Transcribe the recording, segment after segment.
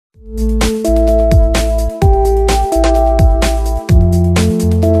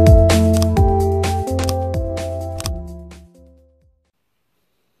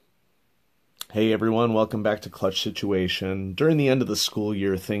everyone, welcome back to Clutch Situation. During the end of the school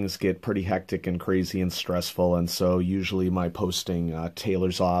year, things get pretty hectic and crazy and stressful, and so usually my posting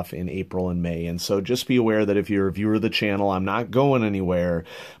tailors off in April and May. And so just be aware that if you're a viewer of the channel, I'm not going anywhere,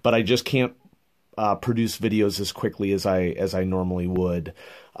 but I just can't produce videos as quickly as I normally would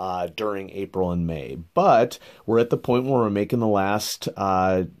during April and May. But we're at the point where we're making the last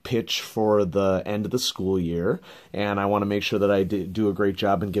pitch for the end of the school year, and I want to make sure that I do a great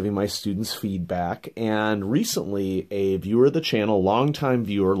job in giving my students feedback. And recently, a viewer of the channel, longtime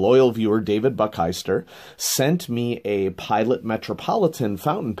viewer, loyal viewer, David Buckheister, sent me a Pilot Metropolitan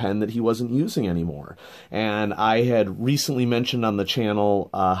fountain pen that he wasn't using anymore. And I had recently mentioned on the channel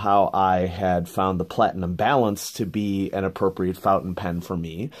how I had found the Platinum Balance to be an appropriate fountain pen for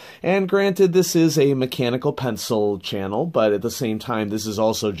me. And granted, this is a mechanical pencil channel, but at the same time, this is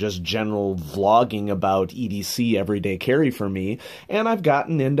also just general vlogging about EDC, everyday carry for me. And I've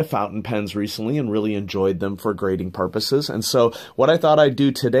gotten into fountain pens recently and really enjoyed them for grading purposes. And so what I thought I'd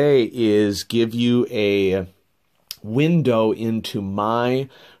do today is give you a window into my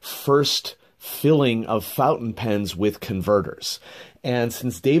first filling of fountain pens with converters. And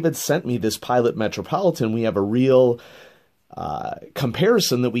since David sent me this Pilot Metropolitan, we have a real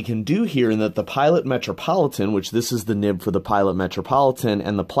comparison that we can do here, in that the Pilot Metropolitan, which this is the nib for the Pilot Metropolitan,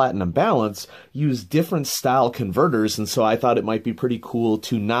 and the Platinum Balance use different style converters. And so I thought it might be pretty cool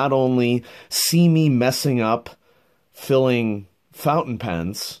to not only see me messing up filling fountain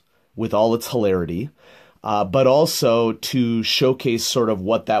pens with all its hilarity, but also to showcase sort of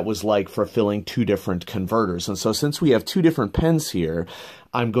what that was like for filling two different converters. And so since we have two different pens here,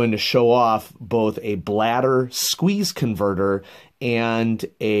 I'm going to show off both a bladder squeeze converter and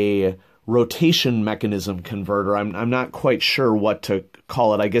a rotation mechanism converter. I'm not quite sure what to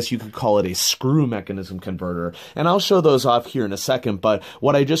call it. I guess you could call it a screw mechanism converter. And I'll show those off here in a second. But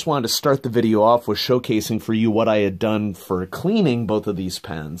what I just wanted to start the video off was showcasing for you what I had done for cleaning both of these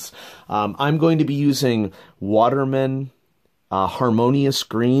pens. I'm going to be using Waterman Harmonious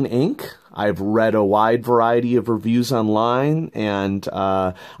green ink. I've read a wide variety of reviews online, and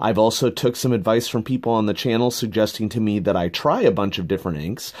I've also took some advice from people on the channel suggesting to me that I try a bunch of different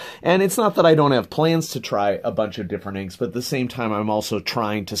inks. And it's not that I don't have plans to try a bunch of different inks, but at the same time, I'm also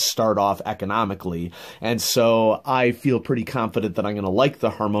trying to start off economically. And so I feel pretty confident that I'm going to like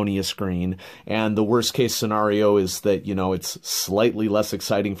the Harmonious green. And the worst case scenario is that, you know, it's slightly less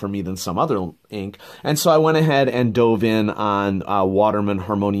exciting for me than some other ink. And so I went ahead and dove in on Waterman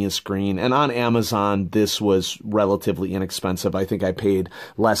Harmonious green. And on Amazon, this was relatively inexpensive. I think I paid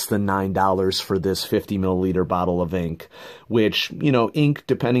less than $9 for this 50 milliliter bottle of ink, which, you know, ink,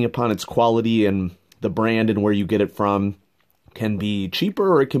 depending upon its quality and the brand and where you get it from, can be cheaper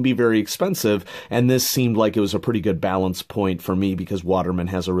or it can be very expensive. And this seemed like it was a pretty good balance point for me because Waterman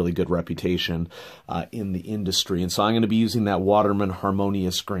has a really good reputation in the industry. And so I'm going to be using that Waterman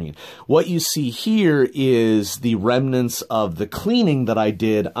Harmonious green. What you see here is the remnants of the cleaning that I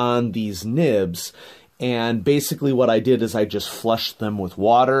did on these nibs. And basically what I did is I just flushed them with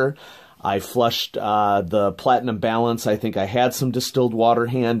water. I flushed the Platinum Balance. I think I had some distilled water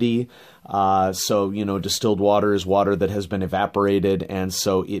handy. So, you know, distilled water is water that has been evaporated, and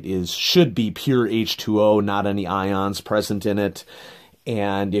so it should be pure H2O, not any ions present in it.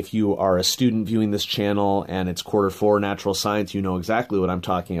 And if you are a student viewing this channel and it's Q4 natural science, you know exactly what I'm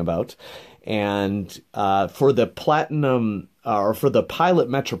talking about. And for the Platinum, or for the Pilot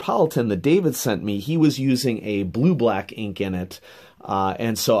Metropolitan that David sent me, he was using a blue-black ink in it.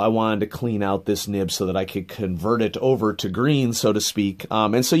 And so I wanted to clean out this nib so that I could convert it over to green, so to speak.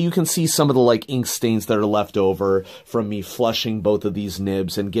 And so you can see some of the like ink stains that are left over from me flushing both of these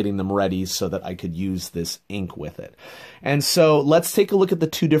nibs and getting them ready so that I could use this ink with it. And so let's take a look at the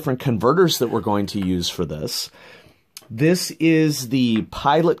two different converters that we're going to use for this. This is the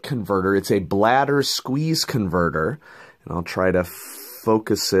Pilot converter. It's a bladder squeeze converter. And I'll try to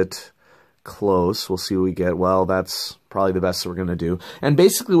focus it close. We'll see what we get. Well, that's probably the best that we're going to do. And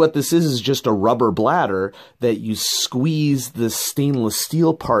basically what this is just a rubber bladder that you squeeze the stainless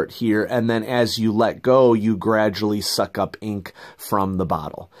steel part here, and then as you let go, you gradually suck up ink from the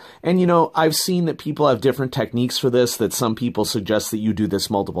bottle. And, you know, I've seen that people have different techniques for this, that some people suggest that you do this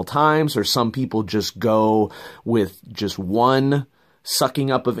multiple times, or some people just go with just one sucking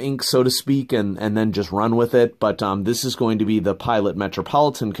up of ink, so to speak, and then just run with it. But this is going to be the Pilot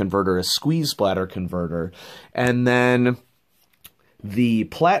Metropolitan converter, a squeeze bladder converter. And then the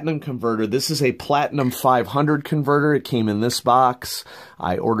Platinum converter, this is a Platinum 500 converter. It came in this box.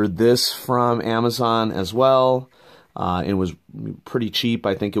 I ordered this from Amazon as well. It was pretty cheap.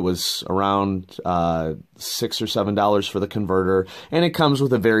 I think it was around $6 or $7 for the converter. And it comes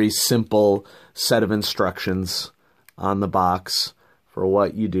with a very simple set of instructions on the box for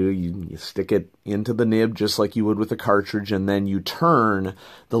what you do. You stick it into the nib just like you would with a cartridge, and then you turn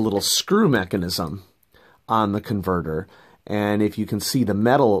the little screw mechanism on the converter. And if you can see the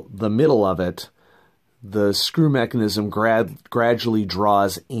middle of it, the screw mechanism gradually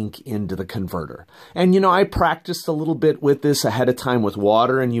draws ink into the converter. And, I practiced a little bit with this ahead of time with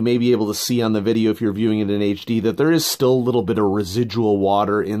water, and you may be able to see on the video if you're viewing it in HD that there is still a little bit of residual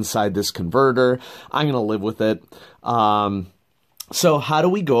water inside this converter. I'm going to live with it. So how do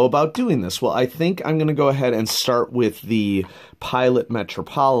we go about doing this? Well, I think I'm going to go ahead and start with the Pilot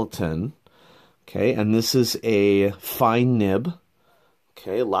Metropolitan. Okay, and this is a fine nib.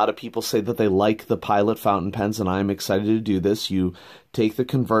 Okay, a lot of people say that they like the Pilot fountain pens, and I'm excited to do this. You take the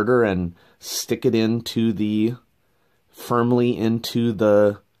converter and stick it firmly into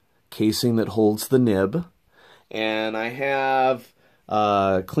the casing that holds the nib. And I have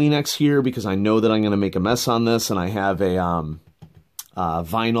Kleenex here because I know that I'm going to make a mess on this, and I have a my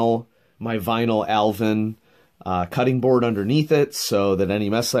vinyl Alvin cutting board underneath it, so that any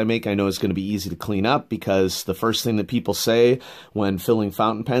mess I make I know is going to be easy to clean up, because the first thing that people say when filling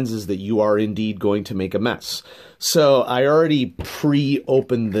fountain pens is that you are indeed going to make a mess. So I already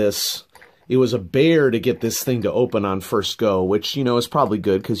pre-opened this. It was a bear to get this thing to open on first go, which, is probably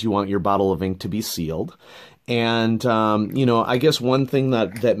good because you want your bottle of ink to be sealed. And, I guess one thing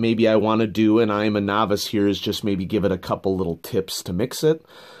that maybe I want to do, and I'm a novice here, is just maybe give it a couple little tips to mix it,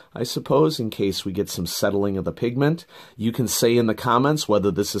 I suppose, in case we get some settling of the pigment. You can say in the comments whether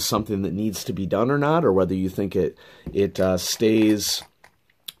this is something that needs to be done or not, or whether you think it stays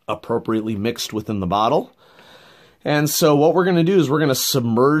appropriately mixed within the bottle. And so what we're going to do is we're going to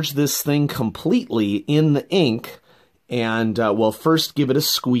submerge this thing completely in the ink, and we'll first give it a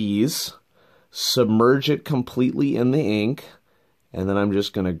squeeze, submerge it completely in the ink, and then I'm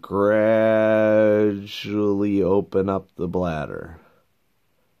just going to gradually open up the bladder.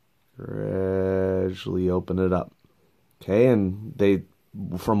 Gradually open it up. Okay, and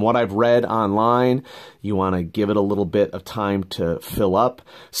from what I've read online, you want to give it a little bit of time to fill up.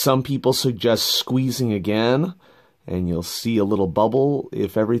 Some people suggest squeezing again, and you'll see a little bubble,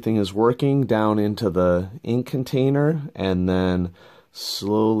 if everything is working, down into the ink container, and then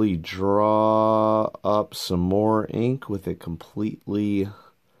slowly draw up some more ink with it completely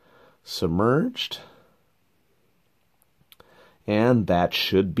submerged. And that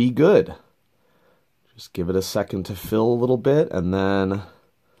should be good. Just give it a second to fill a little bit, and then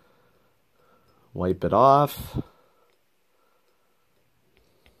wipe it off.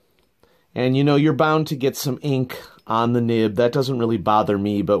 And you're bound to get some ink on the nib. That doesn't really bother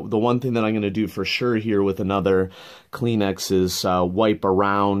me, but the one thing that I'm going to do for sure here with another Kleenex is wipe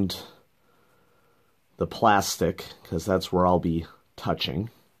around the plastic, because that's where I'll be touching.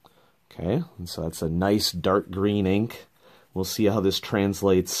 Okay, and so that's a nice dark green ink. We'll see how this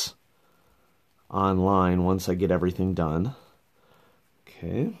translates online once I get everything done.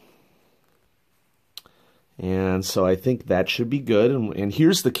 Okay. And so I think that should be good. And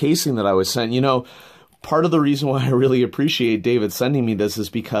here's the casing that I was sent. Part of the reason why I really appreciate David sending me this is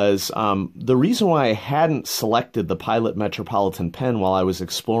because the reason why I hadn't selected the Pilot Metropolitan pen while I was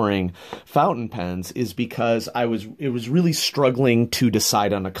exploring fountain pens is because it was really struggling to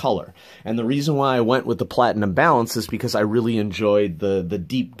decide on a color. And the reason why I went with the Platinum Balance is because I really enjoyed the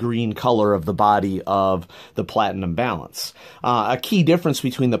deep green color of the body of the Platinum Balance. A key difference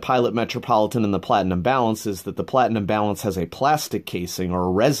between the Pilot Metropolitan and the Platinum Balance is that the Platinum Balance has a plastic casing or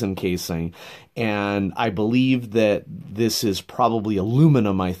a resin casing, and I believe that this is probably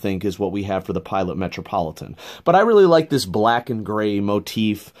aluminum, I think, is what we have for the Pilot Metropolitan. But I really like this black and gray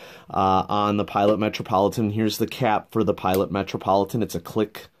motif on the Pilot Metropolitan. Here's the cap for the Pilot Metropolitan. It's a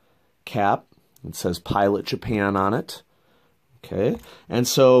click cap. It says Pilot Japan on it. Okay, and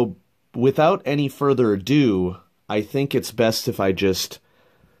so without any further ado, I think it's best if I just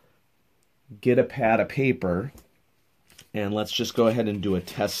get a pad of paper, and let's just go ahead and do a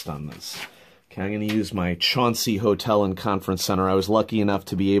test on this. Okay, I'm going to use my Chauncey Hotel and Conference Center. I was lucky enough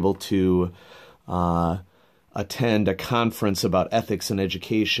to be able to attend a conference about ethics in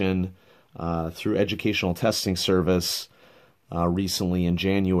education through Educational Testing Service recently in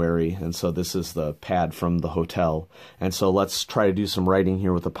January, and so this is the pad from the hotel. And so let's try to do some writing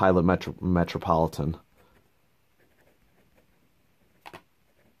here with the Pilot Metropolitan.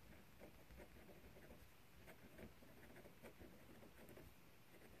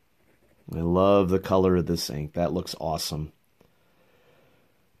 I love the color of this ink. That looks awesome.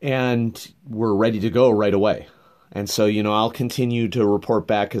 And we're ready to go right away. And so, I'll continue to report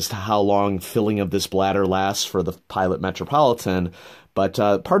back as to how long filling of this bladder lasts for the Pilot Metropolitan. But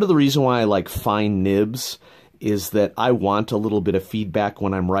part of the reason why I like fine nibs is that I want a little bit of feedback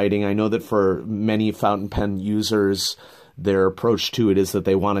when I'm writing. I know that for many fountain pen users, their approach to it is that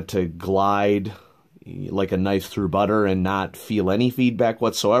they want it to glide like a knife through butter and not feel any feedback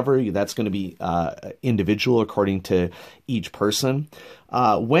whatsoever. That's going to be individual according to each person.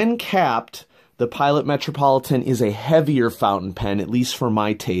 When capped, the Pilot Metropolitan is a heavier fountain pen, at least for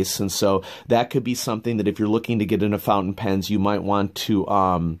my tastes, and so that could be something that if you're looking to get into fountain pens, you might want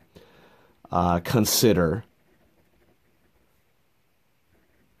to consider.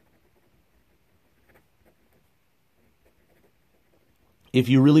 If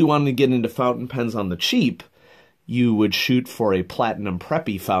you really wanted to get into fountain pens on the cheap, you would shoot for a Platinum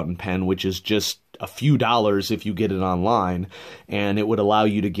Preppy fountain pen, which is just a few dollars if you get it online, and it would allow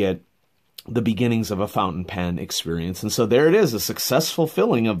you to get the beginnings of a fountain pen experience. And so there it is, a successful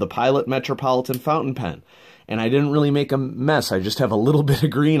filling of the Pilot Metropolitan fountain pen. And I didn't really make a mess. I just have a little bit of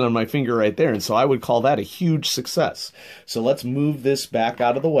green on my finger right there. And so I would call that a huge success. So let's move this back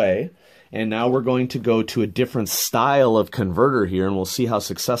out of the way. And now we're going to go to a different style of converter here, and we'll see how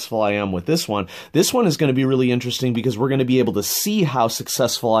successful I am with this one. This one is going to be really interesting because we're going to be able to see how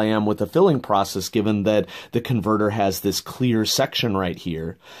successful I am with the filling process, given that the converter has this clear section right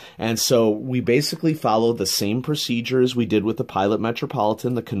here. And so we basically follow the same procedure as we did with the Pilot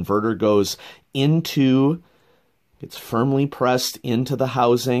Metropolitan. The converter goes into, it's firmly pressed into the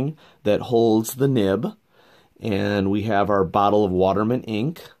housing that holds the nib. And we have our bottle of Waterman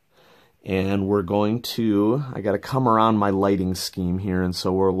ink. And we're going to, I got to come around my lighting scheme here, and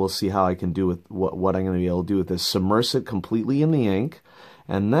so we'll see how I can do with what I'm going to be able to do with this. Submerge it completely in the ink,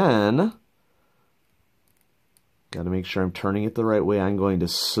 and then, got to make sure I'm turning it the right way. I'm going to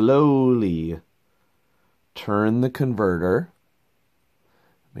slowly turn the converter,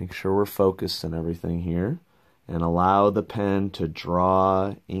 make sure we're focused and everything here, and allow the pen to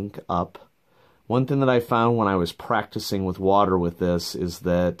draw ink up. One thing that I found when I was practicing with water with this is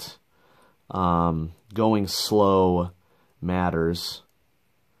that going slow matters.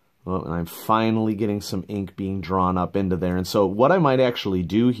 Well, and I'm finally getting some ink being drawn up into there. And so what I might actually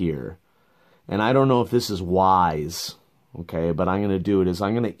do here, and I don't know if this is wise, okay, but I'm going to do it, is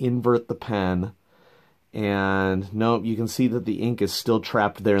I'm going to invert the pen. And nope, you can see that the ink is still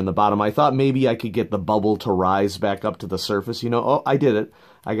trapped there in the bottom. I thought maybe I could get the bubble to rise back up to the surface. Oh, I did it.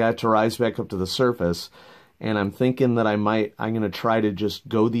 I got it to rise back up to the surface. And I'm thinking that I'm going to try to just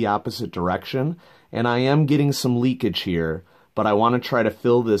go the opposite direction. And I am getting some leakage here, but I want to try to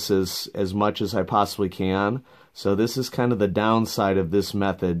fill this as much as I possibly can. So this is kind of the downside of this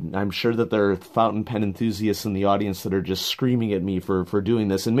method. I'm sure that there are fountain pen enthusiasts in the audience that are just screaming at me for doing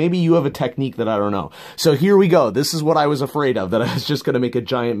this. And maybe you have a technique that I don't know. So here we go. This is what I was afraid of, that I was just going to make a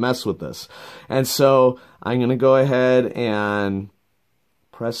giant mess with this. And so I'm going to go ahead and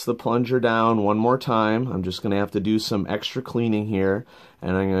press the plunger down one more time. I'm just going to have to do some extra cleaning here.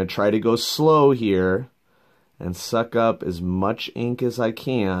 And I'm going to try to go slow here and suck up as much ink as I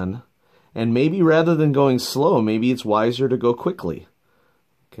can. And maybe rather than going slow, maybe it's wiser to go quickly.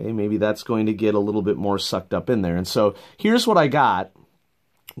 Okay, maybe that's going to get a little bit more sucked up in there. And so here's what I got.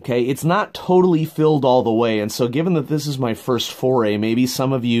 Okay, it's not totally filled all the way, and so given that this is my first foray, maybe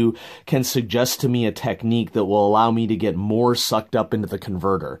some of you can suggest to me a technique that will allow me to get more sucked up into the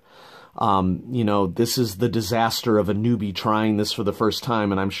converter. This is the disaster of a newbie trying this for the first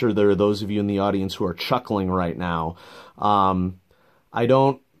time, and I'm sure there are those of you in the audience who are chuckling right now. I'm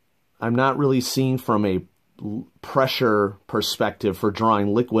not really seeing from a pressure perspective for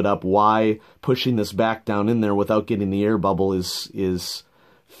drawing liquid up why pushing this back down in there without getting the air bubble is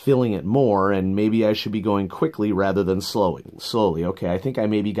filling it more, and maybe I should be going quickly rather than slowly. Okay, I think I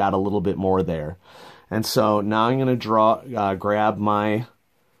maybe got a little bit more there. And so now I'm going to grab my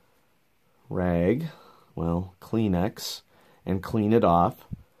rag, Kleenex, and clean it off.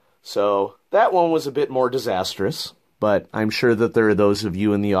 So that one was a bit more disastrous, but I'm sure that there are those of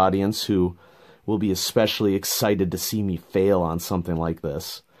you in the audience who will be especially excited to see me fail on something like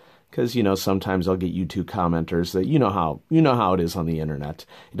this. Because, sometimes I'll get YouTube commenters that, you know how it is on the internet.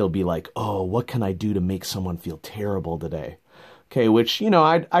 It'll be like, oh, what can I do to make someone feel terrible today? Okay, which,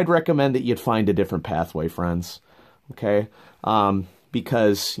 I'd recommend that you'd find a different pathway, friends. Okay?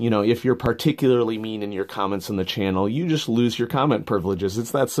 Because, if you're particularly mean in your comments on the channel, you just lose your comment privileges.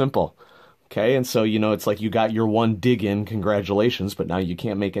 It's that simple. Okay, and so, you know, it's like you got your one dig in, congratulations, but now you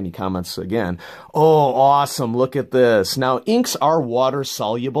can't make any comments again. Oh, awesome, look at this. Now, inks are water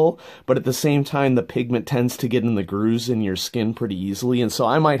soluble, but at the same time, the pigment tends to get in the grooves in your skin pretty easily, and so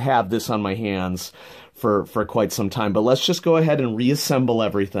I might have this on my hands for quite some time. But let's just go ahead and reassemble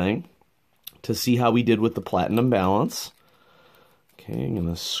everything to see how we did with the platinum balance. Okay, I'm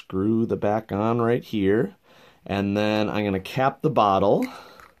gonna screw the back on right here, and then I'm gonna cap the bottle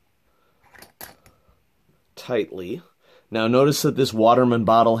tightly. Now notice that this Waterman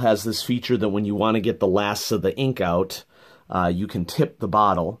bottle has this feature that when you want to get the last of the ink out, you can tip the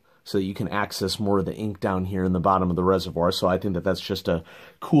bottle so that you can access more of the ink down here in the bottom of the reservoir. So I think that that's just a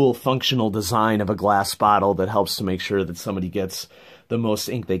cool functional design of a glass bottle that helps to make sure that somebody gets the most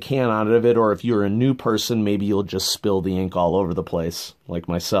ink they can out of it. Or if you're a new person, maybe you'll just spill the ink all over the place, like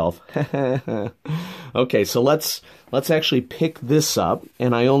myself. Okay, so let's actually pick this up,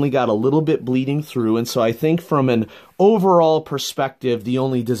 and I only got a little bit bleeding through, and so I think from an overall perspective, the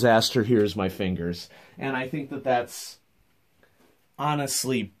only disaster here is my fingers. And I think that that's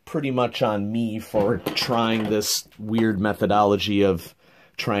honestly pretty much on me for trying this weird methodology of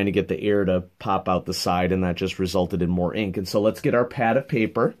trying to get the air to pop out the side, and that just resulted in more ink. And so let's get our pad of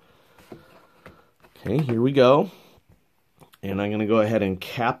paper. Okay, here we go. And I'm going to go ahead and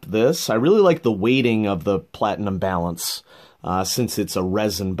cap this. I really like the weighting of the platinum balance since it's a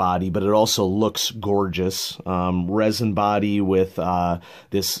resin body, but it also looks gorgeous. Resin body with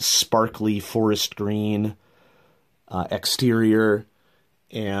this sparkly forest green exterior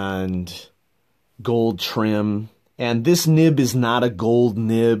and gold trim. And this nib is not a gold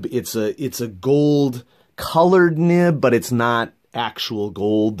nib. It's a gold colored nib, but it's not actual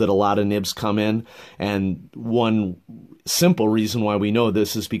gold that a lot of nibs come in. And one simple reason why we know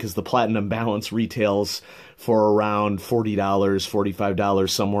this is because the platinum balance retails for around $40, $45,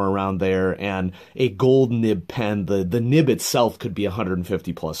 somewhere around there. And a gold nib pen, the nib itself could be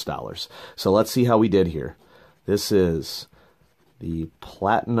 $150+. So let's see how we did here. This is the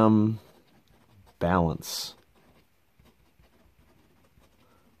platinum balance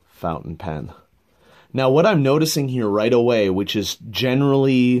fountain pen. Now, what I'm noticing here right away, which is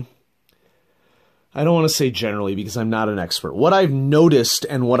generally, I don't want to say generally because I'm not an expert. What I've noticed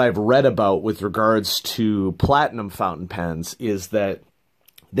and what I've read about with regards to platinum fountain pens is that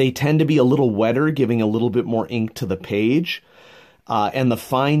they tend to be a little wetter, giving a little bit more ink to the page. And the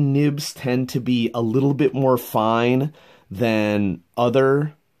fine nibs tend to be a little bit more fine than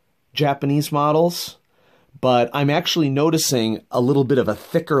other Japanese models. But I'm actually noticing a little bit of a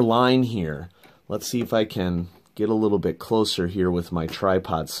thicker line here. Let's see if I can get a little bit closer here with my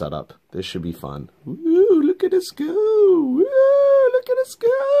tripod setup. This should be fun. Woo, look at us go. Woo, look at us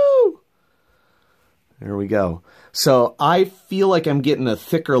go. There we go. So I feel like I'm getting a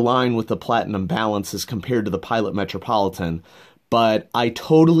thicker line with the platinum balance as compared to the Pilot Metropolitan, but I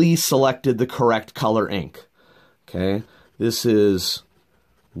totally selected the correct color ink. Okay, this is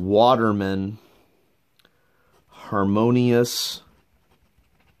Waterman Harmonious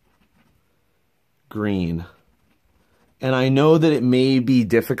green. And I know that it may be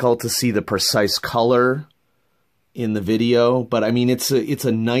difficult to see the precise color in the video, but I mean, it's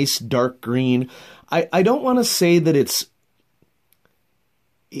a nice dark green. I don't want to say that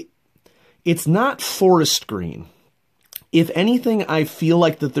it's not forest green. If anything, I feel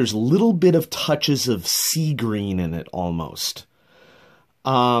like that there's a little bit of touches of sea green in it almost.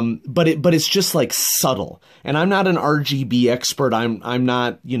 But it's just like subtle. And I'm not an RGB expert. I'm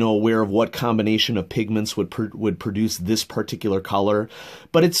not, you know, aware of what combination of pigments would produce this particular color.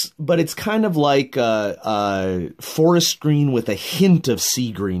 But it's kind of like forest green with a hint of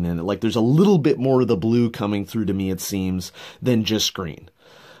sea green in it. Like there's a little bit more of the blue coming through to me, it seems, than just green.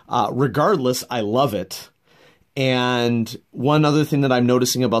 Regardless, I love it. And one other thing that I'm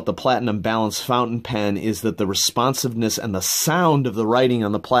noticing about the Platinum Balance fountain pen is that the responsiveness and the sound of the writing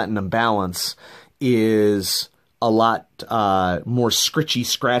on the Platinum Balance is a lot more scritchy,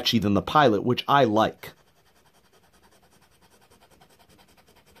 scratchy than the Pilot, which I like.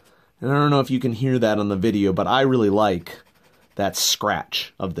 And I don't know if you can hear that on the video, but I really like that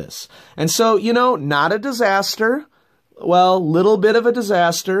scratch of this. And so, you know, not a disaster. Well, little bit of a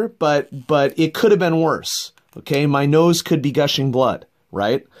disaster, but it could have been worse. Okay, my nose could be gushing blood,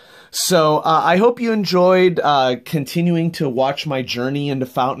 right? So I hope you enjoyed continuing to watch my journey into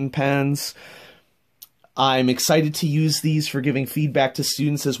fountain pens. I'm excited to use these for giving feedback to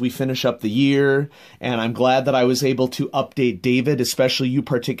students as we finish up the year, and I'm glad that I was able to update David, especially you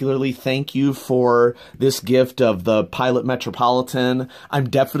particularly. Thank you for this gift of the Pilot Metropolitan. I'm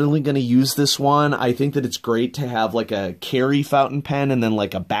definitely going to use this one. I think that it's great to have like a carry fountain pen and then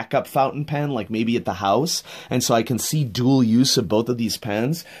like a backup fountain pen, like maybe at the house, and so I can see dual use of both of these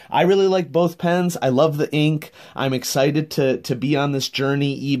pens. I really like both pens. I love the ink. I'm excited to be on this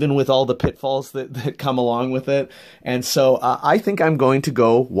journey, even with all the pitfalls that come along with it. And so I think I'm going to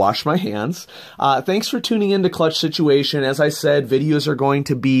go wash my hands. Thanks for tuning in to Clutch Situation. As I said, videos are going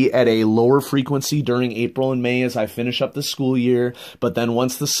to be at a lower frequency during April and May as I finish up the school year. But then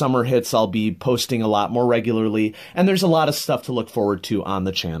once the summer hits, I'll be posting a lot more regularly. And there's a lot of stuff to look forward to on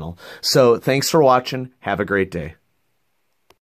the channel. So thanks for watching. Have a great day.